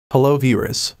Hello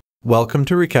viewers, welcome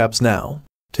to Recapz Now.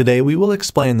 Today we will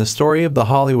explain the story of the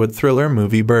Hollywood thriller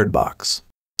movie Birdbox.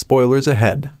 Spoilers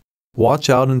ahead. Watch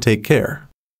out and take care.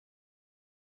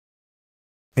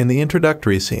 In the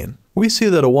introductory scene, we see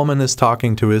that a woman is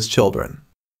talking to his children.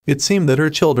 It seemed that her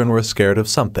children were scared of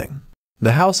something.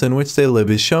 The house in which they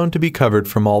live is shown to be covered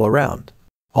from all around.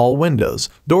 All windows,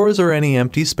 doors or any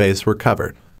empty space were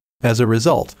covered. As a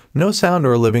result, no sound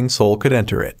or living soul could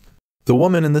enter it. The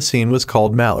woman in the scene was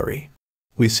called Mallory.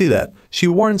 We see that she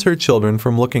warns her children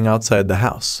from looking outside the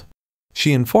house.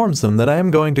 She informs them that I am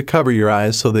going to cover your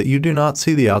eyes so that you do not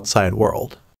see the outside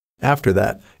world. After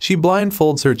that, she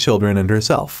blindfolds her children and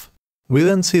herself. We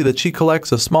then see that she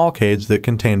collects a small cage that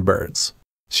contained birds.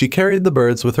 She carried the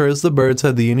birds with her as the birds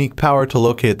had the unique power to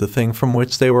locate the thing from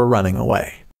which they were running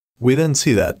away. We then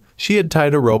see that she had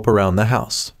tied a rope around the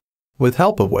house, with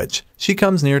help of which she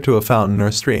comes near to a fountain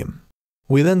or stream.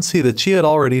 We then see that she had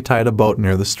already tied a boat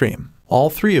near the stream. All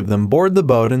three of them board the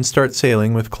boat and start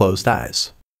sailing with closed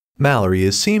eyes. Mallory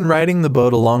is seen riding the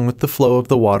boat along with the flow of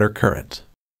the water current.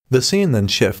 The scene then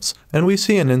shifts, and we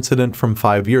see an incident from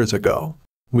 5 years ago.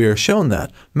 We are shown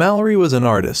that Mallory was an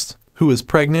artist who was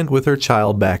pregnant with her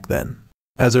child back then.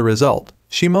 As a result,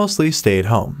 she mostly stayed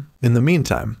home. In the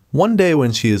meantime, one day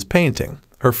when she is painting,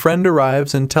 her friend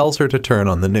arrives and tells her to turn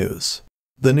on the news.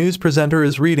 The news presenter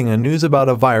is reading a news about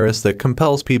a virus that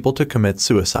compels people to commit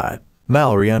suicide.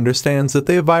 Mallory understands that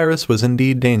the virus was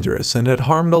indeed dangerous and had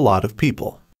harmed a lot of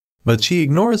people. But she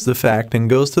ignores the fact and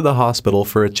goes to the hospital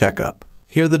for a checkup.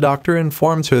 Here the doctor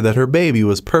informs her that her baby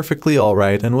was perfectly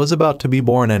alright and was about to be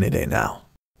born any day now.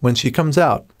 When she comes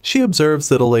out, she observes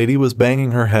that a lady was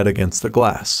banging her head against the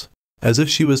glass, as if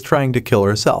she was trying to kill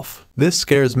herself. This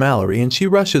scares Mallory and she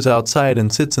rushes outside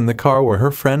and sits in the car where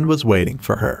her friend was waiting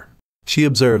for her. She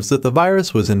observes that the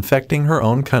virus was infecting her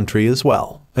own country as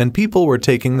well, and people were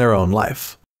taking their own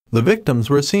life. The victims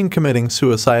were seen committing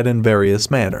suicide in various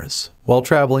manners. While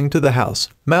traveling to the house,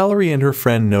 Mallory and her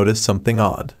friend notice something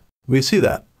odd. We see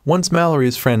that, once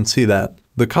Mallory's friend sees that,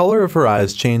 the color of her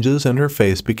eyes changes and her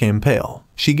face became pale.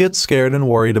 She gets scared and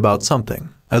worried about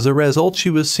something. As a result, she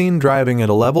was seen driving at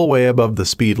a level way above the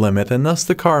speed limit and thus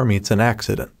the car meets an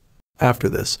accident. After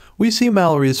this, we see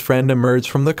Mallory's friend emerge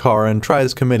from the car and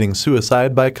tries committing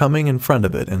suicide by coming in front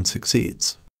of it and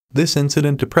succeeds. This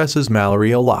incident depresses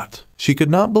Mallory a lot. She could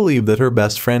not believe that her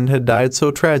best friend had died so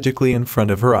tragically in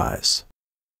front of her eyes.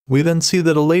 We then see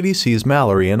that a lady sees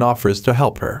Mallory and offers to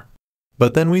help her.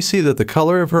 But then we see that the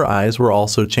color of her eyes were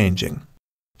also changing.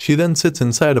 She then sits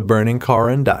inside a burning car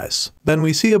and dies. Then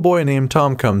we see a boy named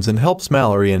Tom comes and helps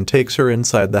Mallory and takes her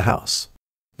inside the house.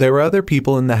 There were other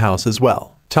people in the house as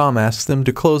well. Tom asks them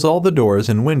to close all the doors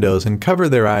and windows and cover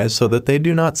their eyes so that they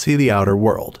do not see the outer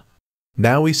world.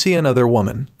 Now we see another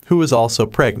woman, who is also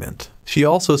pregnant. She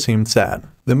also seemed sad.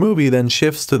 The movie then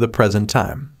shifts to the present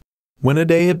time, when a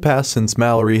day had passed since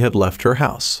Mallory had left her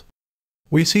house.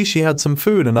 We see she had some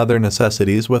food and other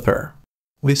necessities with her.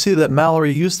 We see that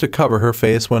Mallory used to cover her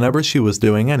face whenever she was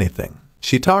doing anything.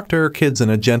 She talked to her kids in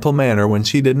a gentle manner when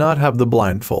she did not have the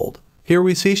blindfold. Here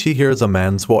we see she hears a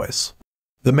man's voice.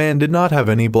 The man did not have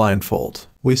any blindfold.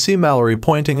 We see Mallory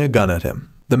pointing a gun at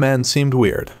him. The man seemed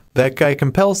weird. That guy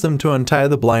compels them to untie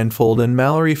the blindfold and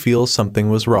Mallory feels something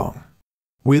was wrong.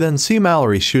 We then see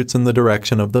Mallory shoots in the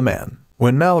direction of the man.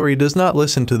 When Mallory does not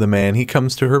listen to the man, he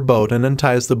comes to her boat and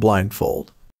unties the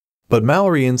blindfold. But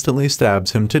Mallory instantly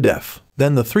stabs him to death.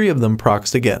 Then the three of them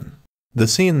proxed again. The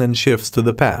scene then shifts to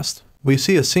the past. We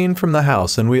see a scene from the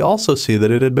house and we also see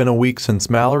that it had been a week since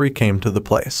Mallory came to the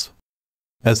place.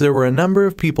 As there were a number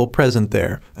of people present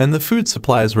there, and the food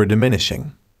supplies were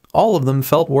diminishing, all of them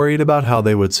felt worried about how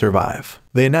they would survive.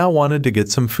 They now wanted to get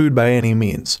some food by any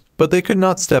means, but they could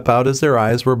not step out as their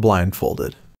eyes were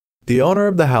blindfolded. The owner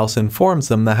of the house informs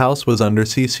them the house was under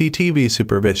CCTV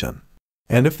supervision,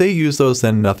 and if they use those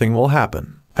then nothing will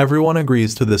happen. Everyone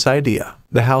agrees to this idea.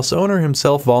 The house owner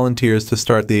himself volunteers to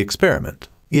start the experiment.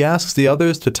 He asks the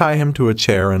others to tie him to a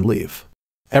chair and leave.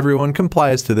 Everyone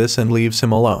complies to this and leaves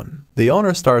him alone. The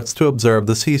owner starts to observe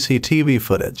the CCTV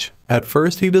footage. At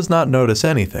first he does not notice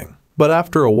anything, but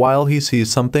after a while he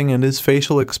sees something and his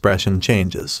facial expression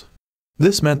changes.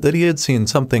 This meant that he had seen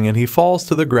something and he falls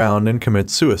to the ground and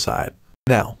commits suicide.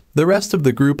 Now, the rest of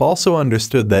the group also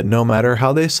understood that no matter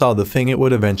how they saw the thing it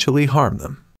would eventually harm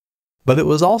them. But it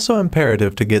was also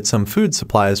imperative to get some food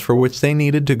supplies for which they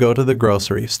needed to go to the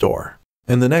grocery store.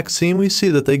 In the next scene we see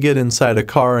that they get inside a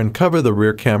car and cover the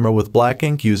rear camera with black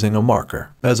ink using a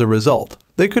marker. As a result,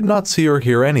 they could not see or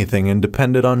hear anything and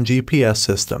depended on GPS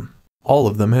system. All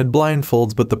of them had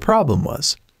blindfolds, but the problem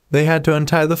was, they had to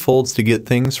untie the folds to get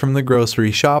things from the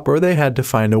grocery shop or they had to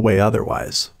find a way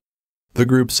otherwise. The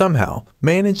group somehow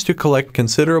managed to collect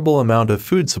considerable amount of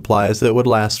food supplies that would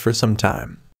last for some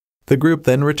time. The group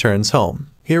then returns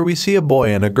home. Here we see a boy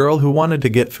and a girl who wanted to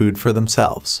get food for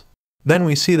themselves. Then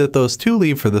we see that those two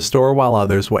leave for the store while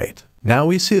others wait. Now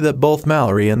we see that both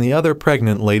Mallory and the other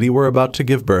pregnant lady were about to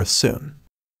give birth soon.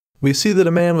 We see that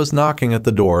a man was knocking at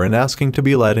the door and asking to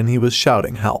be let in. He was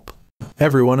shouting help.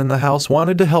 Everyone in the house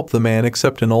wanted to help the man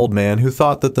except an old man who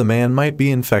thought that the man might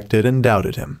be infected and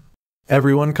doubted him.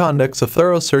 Everyone conducts a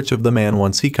thorough search of the man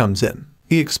once he comes in.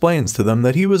 He explains to them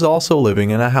that he was also living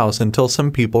in a house until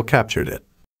some people captured it.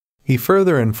 He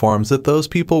further informs that those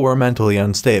people were mentally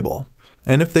unstable,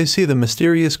 and if they see the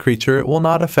mysterious creature it will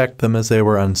not affect them as they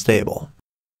were unstable.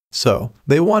 So,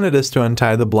 they wanted us to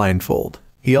untie the blindfold.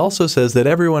 He also says that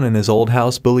everyone in his old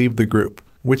house believed the group,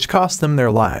 which cost them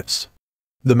their lives.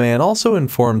 The man also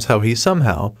informs how he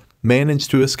somehow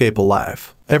managed to escape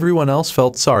alive. Everyone else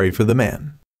felt sorry for the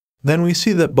man. Then we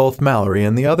see that both Mallory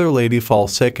and the other lady fall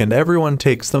sick and everyone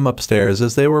takes them upstairs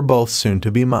as they were both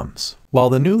soon-to-be mums, while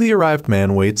the newly arrived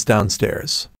man waits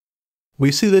downstairs.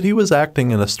 We see that he was acting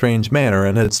in a strange manner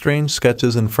and had strange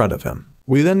sketches in front of him.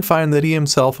 We then find that he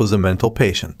himself was a mental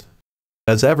patient.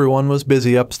 As everyone was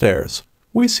busy upstairs,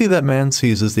 we see that man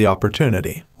seizes the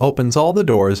opportunity, opens all the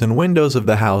doors and windows of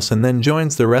the house and then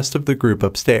joins the rest of the group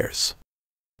upstairs.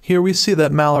 Here we see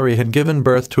that Mallory had given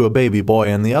birth to a baby boy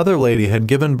and the other lady had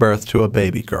given birth to a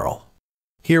baby girl.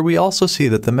 Here we also see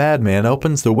that the madman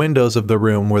opens the windows of the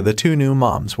room where the two new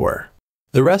moms were.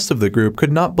 The rest of the group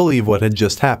could not believe what had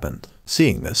just happened.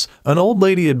 Seeing this, an old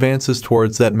lady advances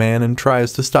towards that man and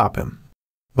tries to stop him.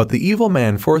 But the evil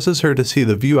man forces her to see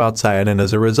the view outside and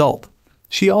as a result,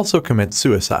 she also commits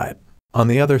suicide. On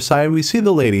the other side we see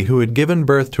the lady who had given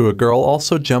birth to a girl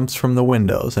also jumps from the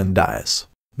windows and dies.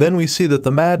 Then we see that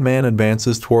the madman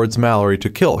advances towards Mallory to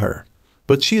kill her,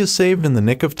 but she is saved in the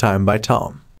nick of time by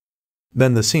Tom.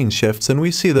 Then the scene shifts and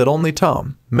we see that only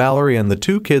Tom, Mallory and the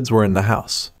two kids were in the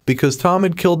house, because Tom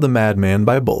had killed the madman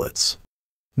by bullets.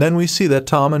 Then we see that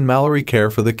Tom and Mallory care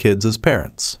for the kids as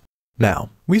parents. Now,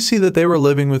 we see that they were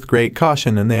living with great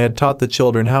caution and they had taught the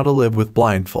children how to live with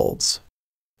blindfolds.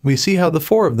 We see how the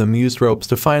four of them used ropes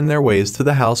to find their ways to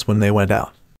the house when they went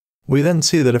out. We then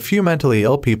see that a few mentally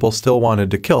ill people still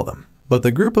wanted to kill them, but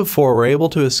the group of four were able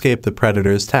to escape the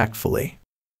predators tactfully.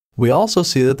 We also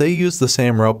see that they used the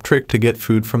same rope trick to get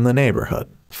food from the neighborhood.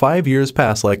 5 years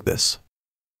pass like this.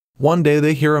 One day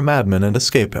they hear a madman and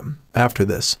escape him. After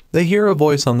this, they hear a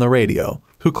voice on the radio,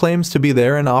 who claims to be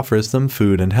there and offers them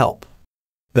food and help.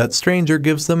 That stranger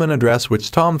gives them an address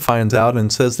which Tom finds out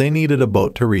and says they needed a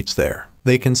boat to reach there.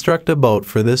 They construct a boat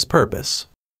for this purpose.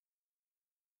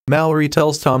 Mallory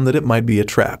tells Tom that it might be a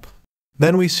trap.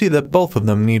 Then we see that both of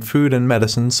them need food and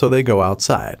medicine, so they go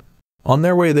outside. On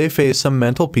their way they face some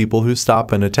mental people who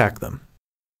stop and attack them.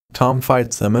 Tom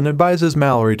fights them and advises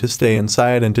Mallory to stay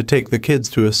inside and to take the kids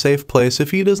to a safe place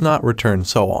if he does not return,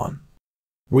 so on.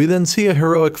 We then see a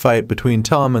heroic fight between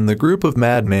Tom and the group of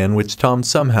madmen which Tom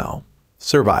somehow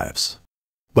survives.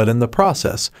 But in the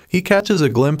process, he catches a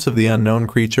glimpse of the unknown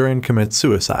creature and commits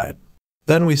suicide.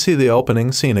 Then we see the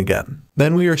opening scene again.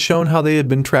 Then we are shown how they had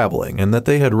been traveling and that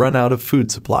they had run out of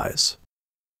food supplies.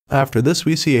 After this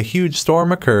we see a huge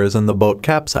storm occurs and the boat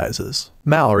capsizes.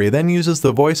 Mallory then uses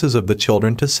the voices of the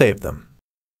children to save them.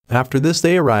 After this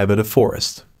they arrive at a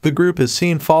forest. The group is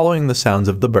seen following the sounds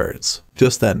of the birds.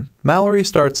 Just then, Mallory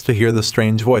starts to hear the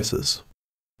strange voices.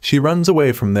 She runs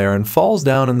away from there and falls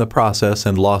down in the process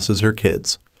and loses her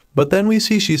kids. But then we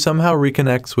see she somehow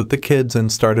reconnects with the kids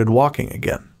and started walking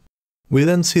again. We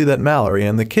then see that Mallory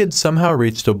and the kids somehow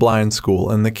reached a blind school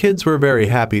and the kids were very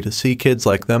happy to see kids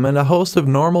like them and a host of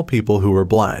normal people who were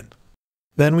blind.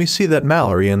 Then we see that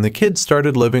Mallory and the kids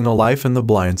started living a life in the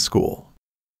blind school.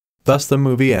 Thus the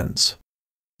movie ends.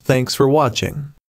 Thanks for watching.